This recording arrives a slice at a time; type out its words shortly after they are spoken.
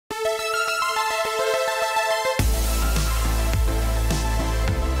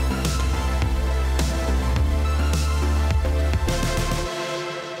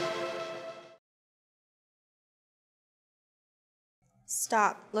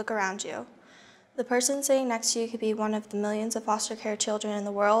Stop, look around you. The person sitting next to you could be one of the millions of foster care children in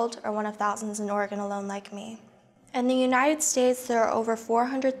the world or one of thousands in Oregon alone like me. In the United States, there are over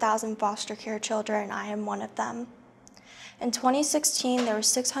 400,000 foster care children, and I am one of them. In 2016, there were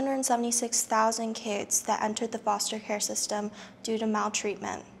 676,000 kids that entered the foster care system due to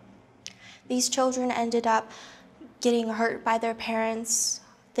maltreatment. These children ended up getting hurt by their parents.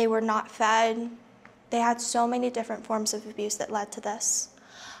 They were not fed. They had so many different forms of abuse that led to this.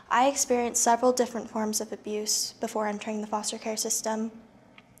 I experienced several different forms of abuse before entering the foster care system.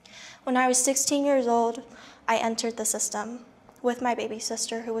 When I was 16 years old, I entered the system with my baby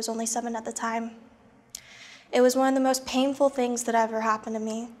sister, who was only 7 at the time. It was one of the most painful things that ever happened to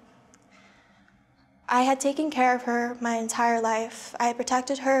me. I had taken care of her my entire life. I had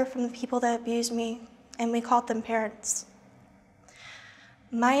protected her from the people that abused me, and we called them parents.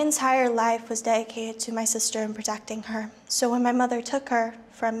 My entire life was dedicated to my sister and protecting her. So when my mother took her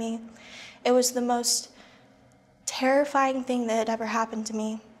from me, it was the most terrifying thing that had ever happened to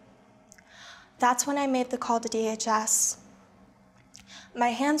me. That's when I made the call to DHS.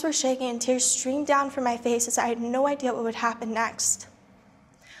 My hands were shaking and tears streamed down from my face as I had no idea what would happen next.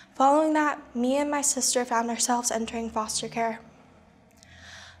 Following that, me and my sister found ourselves entering foster care.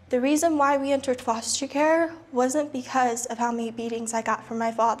 The reason why we entered foster care wasn't because of how many beatings I got from my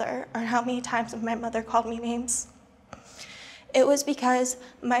father or how many times my mother called me names. It was because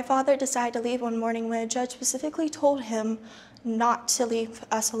my father decided to leave one morning when a judge specifically told him not to leave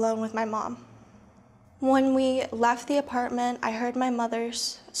us alone with my mom. When we left the apartment, I heard my mother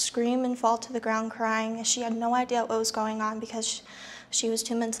scream and fall to the ground crying, as she had no idea what was going on because she was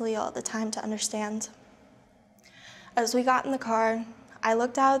too mentally ill at the time to understand. As we got in the car, I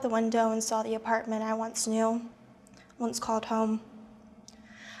looked out of the window and saw the apartment I once knew, once called home.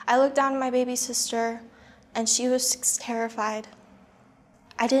 I looked down at my baby sister, and she was terrified.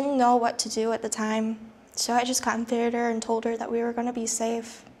 I didn't know what to do at the time, so I just comforted her and told her that we were going to be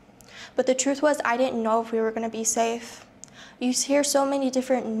safe. But the truth was, I didn't know if we were going to be safe. You hear so many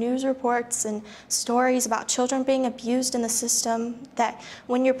different news reports and stories about children being abused in the system that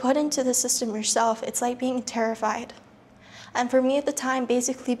when you're put into the system yourself, it's like being terrified. And for me at the time,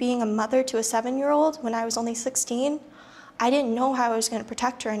 basically being a mother to a 7-year-old when I was only 16, I didn't know how I was going to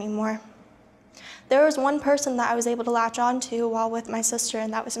protect her anymore. There was one person that I was able to latch on to while with my sister,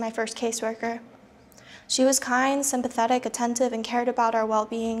 and that was my first caseworker. She was kind, sympathetic, attentive, and cared about our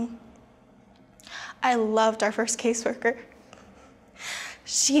well-being. I loved our first caseworker.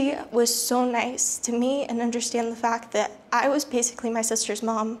 She was so nice to me and understand the fact that I was basically my sister's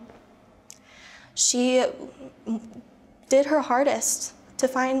mom. She did her hardest to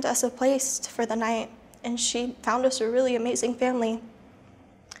find us a place for the night, and she found us a really amazing family.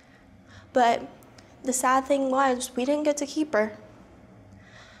 But the sad thing was, we didn't get to keep her.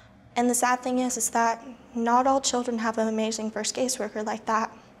 And the sad thing is that not all children have an amazing first caseworker like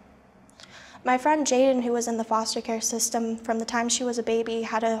that. My friend Jaden, who was in the foster care system from the time she was a baby,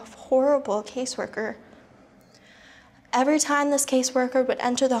 had a horrible caseworker. Every time this caseworker would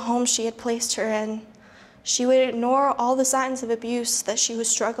enter the home she had placed her in, she would ignore all the signs of abuse that she was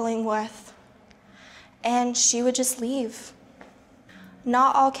struggling with, and she would just leave.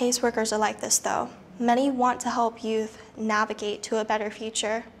 Not all caseworkers are like this, though. Many want to help youth navigate to a better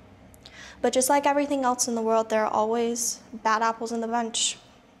future. But just like everything else in the world, there are always bad apples in the bunch,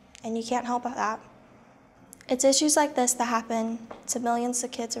 and you can't help that. It's issues like this that happen to millions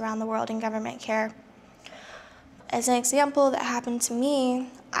of kids around the world in government care. As an example that happened to me,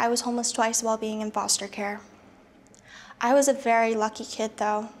 I was homeless twice while being in foster care. I was a very lucky kid,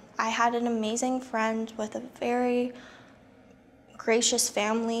 though. I had an amazing friend with a very gracious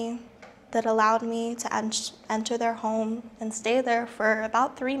family that allowed me to enter their home and stay there for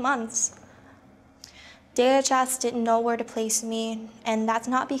about 3 months. DHS didn't know where to place me, and that's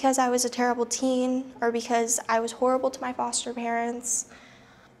not because I was a terrible teen or because I was horrible to my foster parents.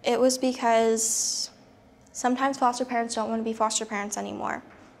 It was because sometimes foster parents don't want to be foster parents anymore.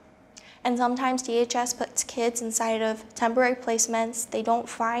 And sometimes DHS puts kids inside of temporary placements. They don't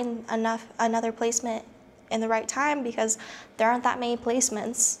find another placement in the right time because there aren't that many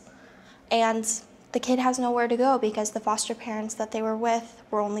placements. And the kid has nowhere to go because the foster parents that they were with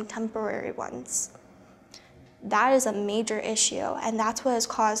were only temporary ones. That is a major issue, and that's what has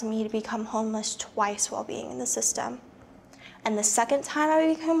caused me to become homeless twice while being in the system. And the second time I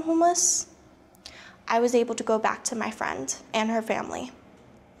became homeless, I was able to go back to my friend and her family.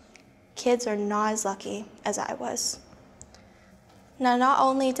 Kids are not as lucky as I was. Now, not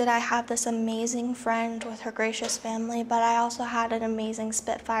only did I have this amazing friend with her gracious family, but I also had an amazing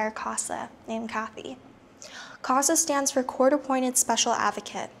Spitfire Casa named Kathy. CASA stands for Court Appointed Special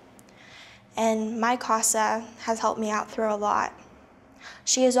Advocate, and my CASA has helped me out through a lot.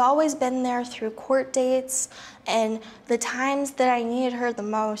 She has always been there through court dates and the times that I needed her the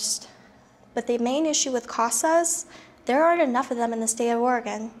most. But the main issue with CASAs, there aren't enough of them in the state of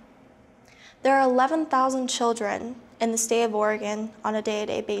Oregon. There are 11,000 children in the state of Oregon on a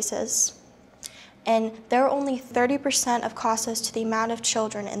day-to-day basis, and there are only 30% of CASAs to the amount of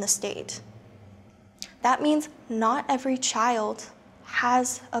children in the state. That means not every child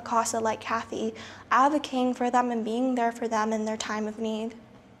has a CASA like Kathy, advocating for them and being there for them in their time of need.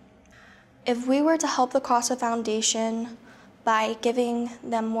 If we were to help the CASA Foundation by giving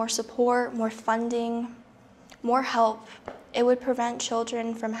them more support, more funding, more help, it would prevent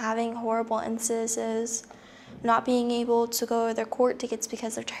children from having horrible instances, not being able to go to their court tickets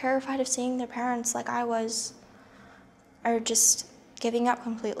because they're terrified of seeing their parents like I was, or just giving up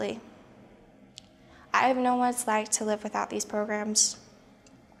completely. I have known what it's like to live without these programs.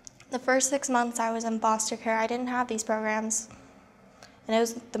 The first 6 months I was in foster care, I didn't have these programs, and it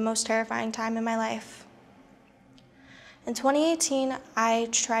was the most terrifying time in my life. In 2018, I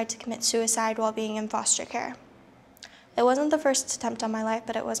tried to commit suicide while being in foster care. It wasn't the first attempt on my life,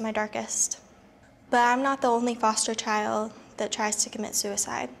 but it was my darkest. But I'm not the only foster child that tries to commit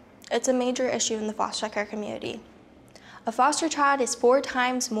suicide. It's a major issue in the foster care community. A foster child is 4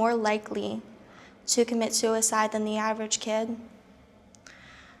 times more likely to commit suicide than the average kid.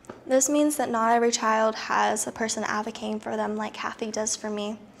 This means that not every child has a person advocating for them like Kathy does for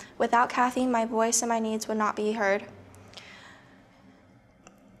me. Without Kathy, my voice and my needs would not be heard.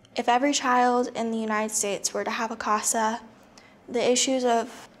 If every child in the United States were to have a CASA, the issues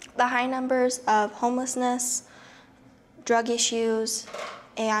of the high numbers of homelessness, drug issues,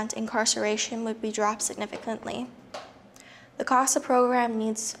 and incarceration would be dropped significantly. The CASA program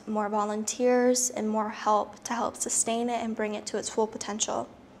needs more volunteers and more help to help sustain it and bring it to its full potential.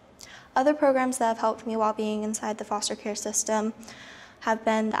 Other programs that have helped me while being inside the foster care system have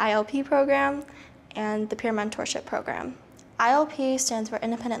been the ILP program and the peer mentorship program. ILP stands for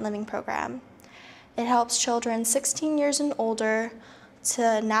Independent Living Program. It helps children 16 years and older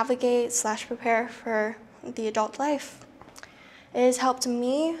to navigate/prepare for the adult life. It has helped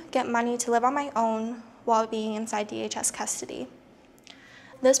me get money to live on my own while being inside DHS custody.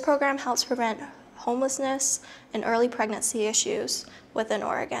 This program helps prevent homelessness and early pregnancy issues within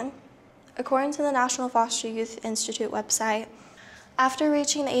Oregon. According to the National Foster Youth Institute website, after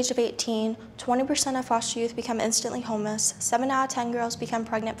reaching the age of 18, 20% of foster youth become instantly homeless, 7 out of 10 girls become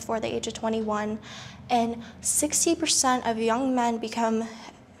pregnant before the age of 21, and 60% of young men become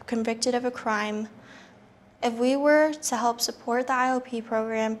convicted of a crime. If we were to help support the ILP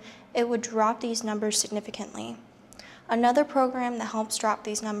program, it would drop these numbers significantly. Another program that helps drop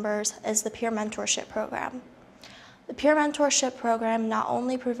these numbers is the peer mentorship program. The peer mentorship program not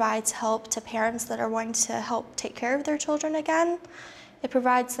only provides help to parents that are wanting to help take care of their children again, it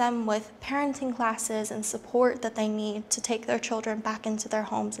provides them with parenting classes and support that they need to take their children back into their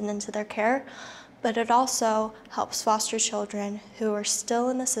homes and into their care, but it also helps foster children who are still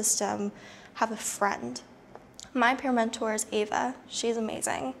in the system have a friend. My peer mentor is Ava. She's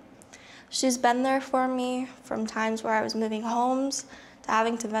amazing. She's been there for me from times where I was moving homes to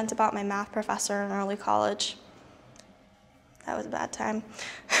having to vent about my math professor in early college. That was a bad time.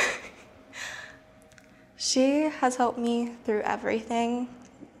 She has helped me through everything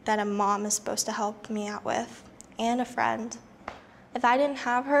that a mom is supposed to help me out with, and a friend. If I didn't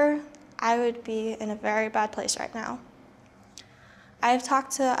have her, I would be in a very bad place right now. I've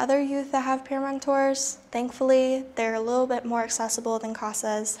talked to other youth that have peer mentors. Thankfully, they're a little bit more accessible than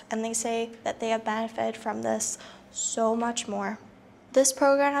CASAs, and they say that they have benefited from this so much more. This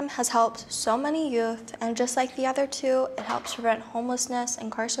program has helped so many youth, and just like the other two, it helps prevent homelessness,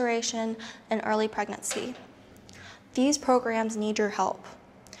 incarceration, and early pregnancy. These programs need your help.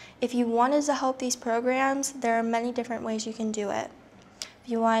 If you wanted to help these programs, there are many different ways you can do it. If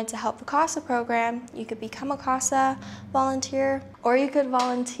you wanted to help the CASA program, you could become a CASA volunteer, or you could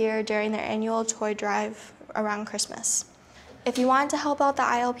volunteer during their annual toy drive around Christmas. If you wanted to help out the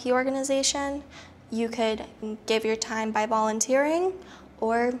ILP organization, you could give your time by volunteering,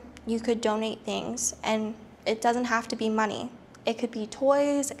 or you could donate things, and it doesn't have to be money. It could be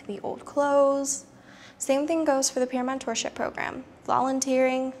toys, it could be old clothes. Same thing goes for the peer mentorship program.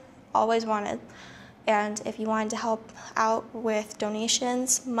 Volunteering, always wanted. And if you wanted to help out with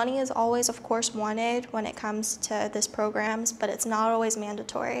donations, money is always, of course, wanted when it comes to this programs, but it's not always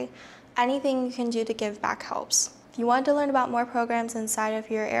mandatory. Anything you can do to give back helps. If you want to learn about more programs inside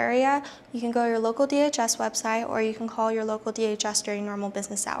of your area, you can go to your local DHS website, or you can call your local DHS during normal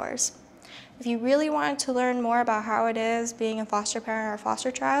business hours. If you really wanted to learn more about how it is being a foster parent or a foster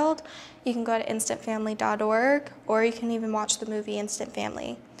child, you can go to instantfamily.org, or you can even watch the movie Instant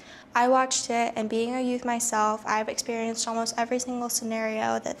Family. I watched it, and being a youth myself, I've experienced almost every single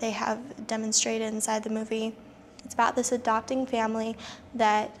scenario that they have demonstrated inside the movie. It's about this adopting family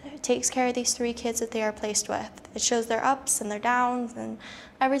that takes care of these 3 kids that they are placed with. It shows their ups and their downs and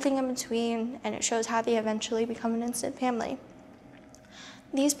everything in between, and it shows how they eventually become an instant family.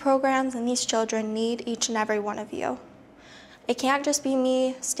 These programs and these children need each and every one of you. It can't just be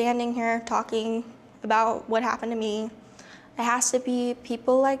me standing here talking about what happened to me. It has to be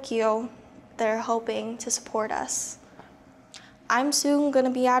people like you that are hoping to support us. I'm soon going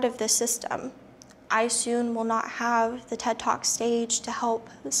to be out of this system. I soon will not have the TED Talk stage to help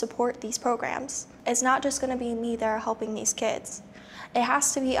support these programs. It's not just going to be me that are helping these kids. It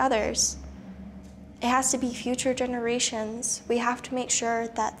has to be others. It has to be future generations. We have to make sure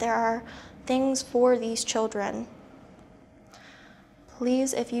that there are things for these children.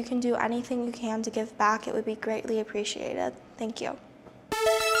 Please, if you can do anything you can to give back, it would be greatly appreciated. Thank you.